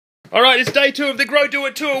Alright, it's day 2 of the Grow Do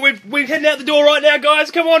It tour. We're heading out the door right now, guys.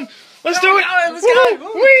 Come on, let's do it. Let's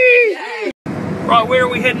go. Whee! Right, where are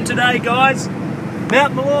we heading today, guys?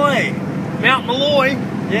 Mount Molloy. Mount Molloy?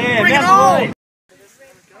 Yeah, Bring Mount it on! Molloy.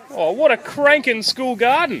 Oh, what a cranking school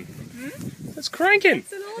garden. That's cranking.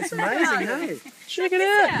 It's an awesome Amazing, garden. hey? Check it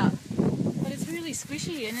out. But it's really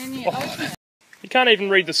squishy, and then you open it. You can't even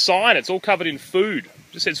read the sign. It's all covered in food.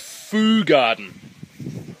 It just says Foo Garden.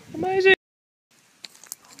 Amazing.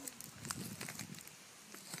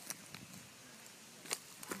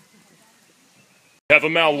 We have a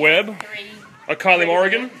Mal Webb, a Kylie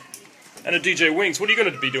Morrigan, and a DJ Wynx. What are you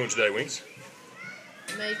going to be doing today, Wynx?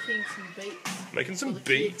 Making some beats. Making some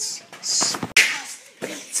beats.